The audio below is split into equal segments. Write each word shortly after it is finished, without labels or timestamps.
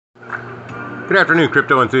Good afternoon,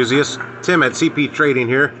 crypto enthusiasts. Tim at CP Trading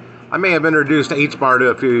here. I may have introduced HBAR to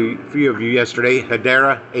a few of you yesterday.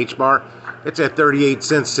 Hedera, HBAR. It's at 38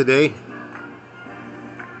 cents today.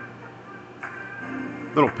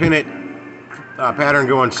 Little pennant pattern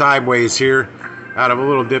going sideways here, out of a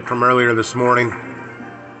little dip from earlier this morning,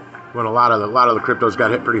 when a lot of the cryptos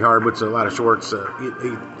got hit pretty hard with a lot of shorts,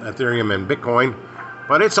 Ethereum and Bitcoin.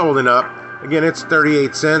 But it's holding up. Again, it's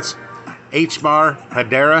 38 cents. HBAR,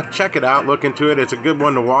 Hedera, check it out, look into it. It's a good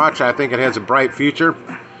one to watch. I think it has a bright future.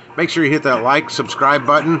 Make sure you hit that like, subscribe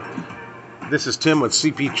button. This is Tim with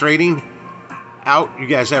CP Trading. Out. You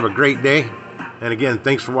guys have a great day. And again,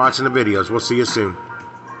 thanks for watching the videos. We'll see you soon.